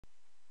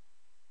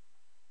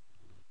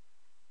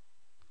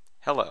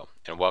Hello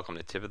and welcome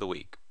to Tip of the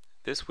Week.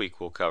 This week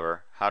we'll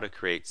cover how to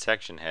create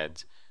section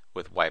heads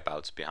with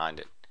wipeouts behind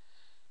it.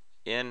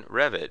 In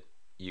Revit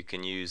you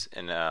can use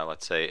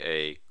let's say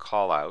a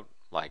callout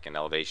like an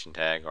elevation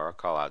tag or a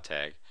callout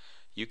tag.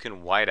 You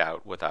can white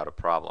out without a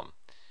problem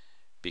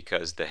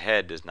because the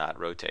head does not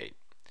rotate.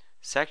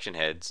 Section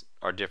heads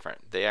are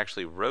different. They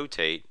actually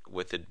rotate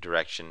with the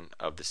direction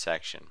of the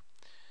section.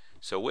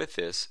 So with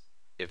this,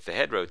 if the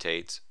head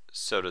rotates,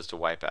 so does the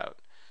wipeout.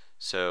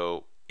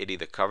 So it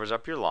either covers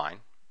up your line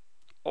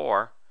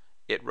or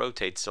it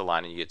rotates the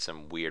line and you get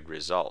some weird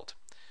result.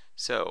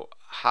 So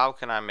how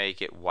can I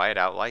make it white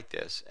out like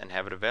this and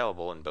have it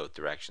available in both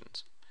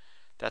directions?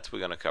 That's what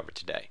we're going to cover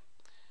today.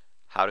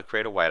 How to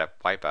create a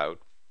wipeout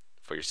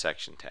for your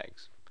section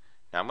tags.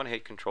 Now I'm going to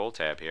hit Control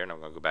Tab here and I'm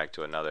going to go back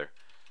to another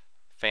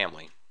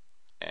family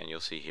and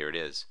you'll see here it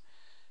is.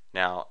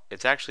 Now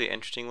it's actually an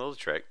interesting little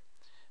trick,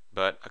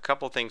 but a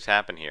couple things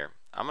happen here.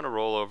 I'm going to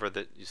roll over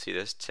you see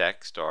this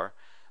text or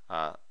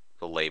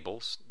the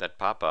labels that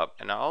pop up,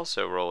 and I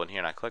also roll in here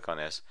and I click on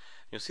this.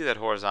 You'll see that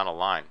horizontal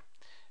line.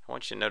 I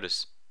want you to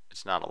notice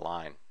it's not a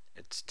line,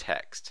 it's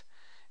text.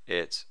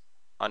 It's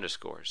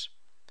underscores.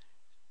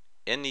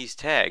 In these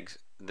tags,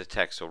 the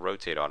text will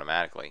rotate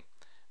automatically,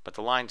 but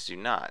the lines do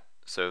not.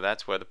 So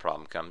that's where the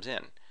problem comes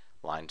in.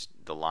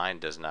 The line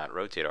does not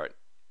rotate, or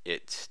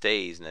it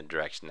stays in the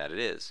direction that it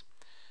is.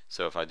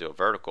 So if I do a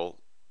vertical,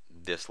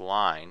 this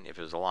line, if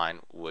it was a line,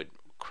 would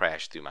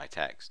crash through my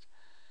text.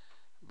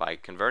 By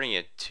converting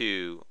it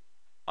to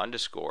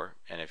underscore,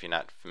 and if you're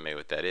not familiar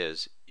with what that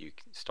is, you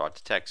start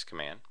the text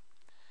command,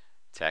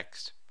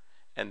 text,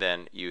 and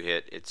then you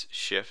hit its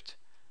shift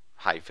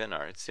hyphen,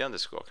 or it's the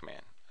underscore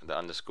command, the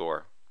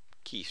underscore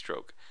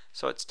keystroke.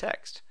 So it's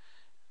text.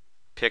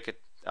 Pick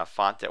a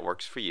font that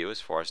works for you as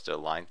far as the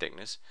line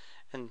thickness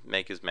and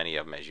make as many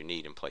of them as you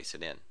need and place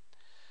it in.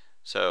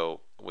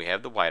 So we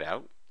have the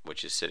whiteout,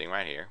 which is sitting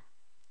right here.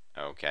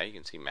 Okay, you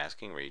can see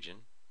masking region.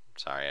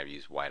 Sorry, I've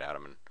used whiteout.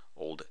 I'm an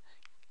old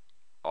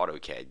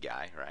AutoCAD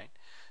guy, right?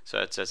 So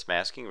it says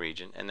masking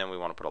region, and then we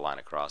want to put a line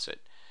across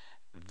it.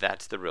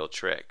 That's the real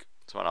trick.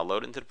 So when I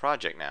load into the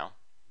project now,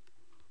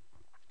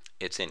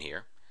 it's in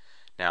here.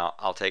 Now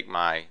I'll take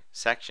my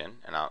section,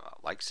 and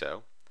like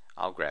so,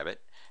 I'll grab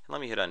it, and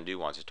let me hit undo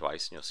once or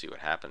twice, and you'll see what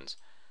happens.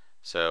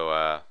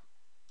 So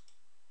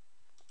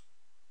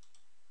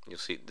you'll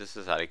see this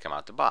is how they come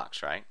out the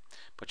box, right?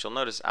 But you'll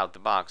notice out the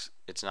box,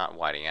 it's not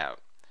whiting out.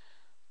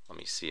 Let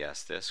me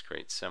CS this,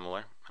 create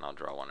similar, and I'll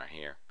draw one right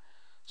here.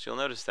 So you'll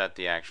notice that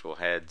the actual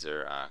heads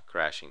are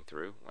crashing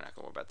through. We're not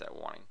going to worry about that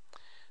warning.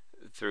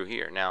 Through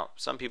here. Now,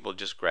 some people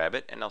just grab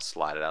it and they'll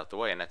slide it out the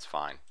way, and that's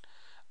fine.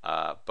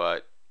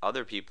 But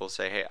other people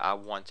say, hey, I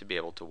want to be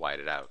able to white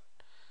it out.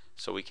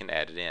 So we can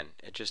add it in.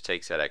 It just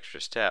takes that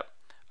extra step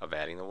of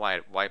adding the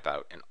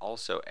wipeout and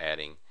also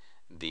adding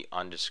the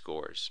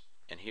underscores.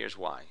 And here's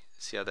why.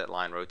 See how that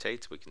line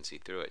rotates? We can see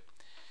through it.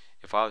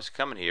 If I was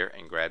coming here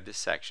and grab this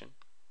section,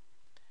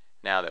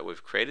 now that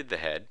we've created the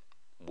head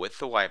with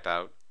the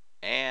wipeout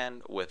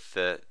and with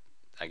the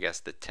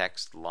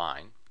text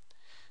line,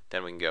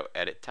 then we can go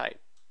edit type.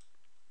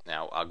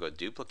 Now I'll go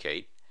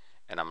duplicate,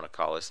 and I'm going to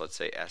call this, let's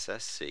say,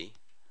 SSC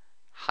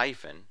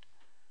hyphen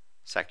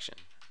section,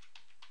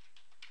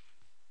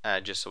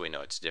 just so we know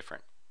it's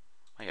different.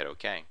 I hit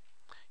OK.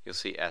 You'll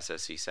see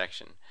SSC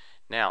section.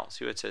 Now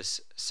see what it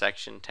says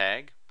section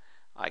tag?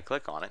 I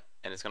click on it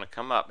and it's going to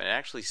come up, and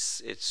actually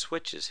it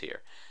switches here.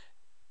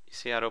 You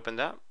see how it opened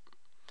up?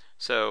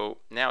 So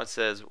now it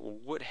says,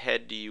 what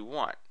head do you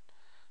want?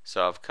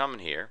 So I've come in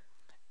here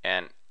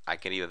and I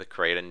can either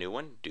create a new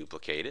one,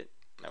 duplicate it.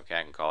 Okay,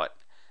 I can call it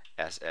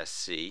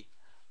SSC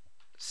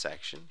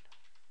section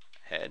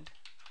head.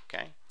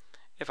 Okay,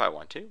 if I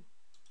want to.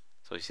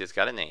 So you see it's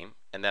got a name,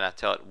 and then I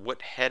tell it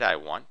what head I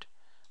want.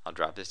 I'll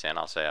drop this down.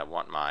 I'll say I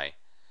want my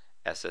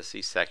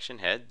SSC section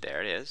head.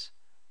 There it is.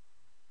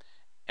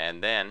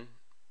 And then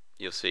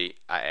you'll see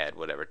I add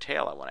whatever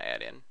tail I want to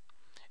add in.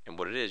 And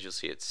what it is, you'll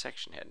see it's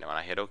section head. Now when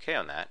I hit OK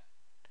on that,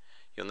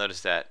 you'll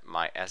notice that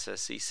my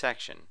SSC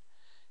section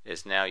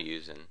is now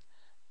using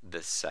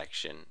the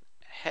section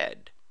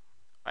head,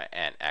 right?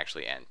 and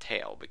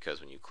tail, because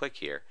when you click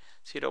here,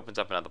 see it opens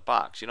up another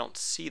box. You don't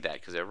see that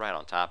because they're right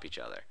on top of each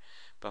other.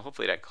 But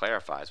hopefully that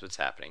clarifies what's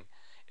happening.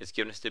 It's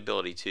giving us the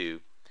ability to,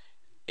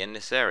 in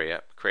this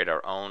area, create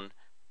our own,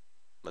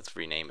 let's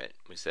rename it.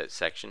 We said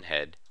section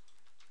head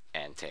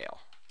and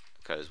tail,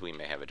 because we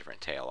may have a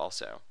different tail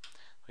also.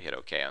 We hit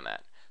OK on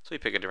that. So we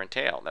pick a different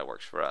tail that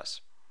works for us.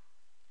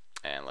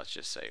 And let's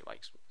just say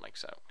like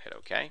so. Hit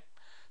OK.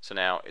 So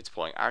now it's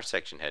pulling our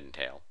section head and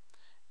tail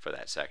for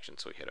that section.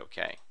 So we hit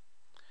OK.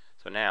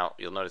 So now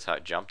you'll notice how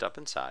it jumped up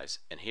in size.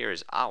 And here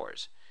is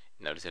ours.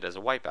 Notice it has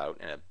a wipeout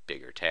and a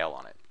bigger tail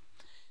on it.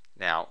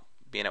 Now,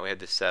 being that we have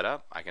this set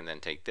up, I can then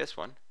take this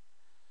one.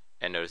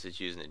 And notice it's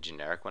using the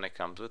generic one that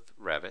comes with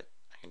Revit.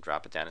 I can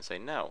drop it down and say,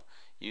 no,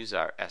 use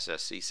our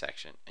SSC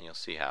section. And you'll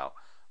see how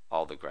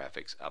all the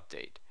graphics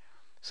update.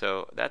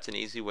 So that's an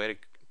easy way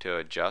to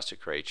adjust or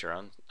create your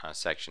own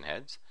section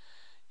heads.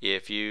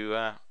 If you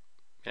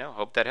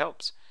hope that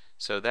helps.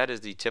 So that is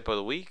the tip of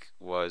the week,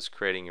 was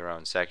creating your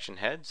own section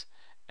heads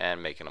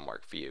and making them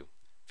work for you.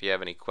 If you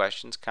have any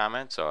questions,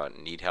 comments, or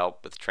need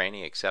help with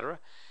training, etc.,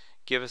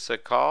 give us a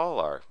call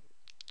or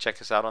check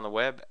us out on the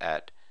web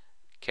at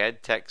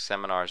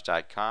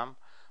CADtechseminars.com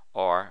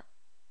or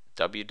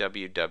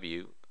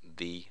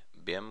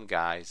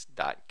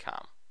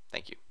www.thebimguys.com.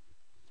 Thank you.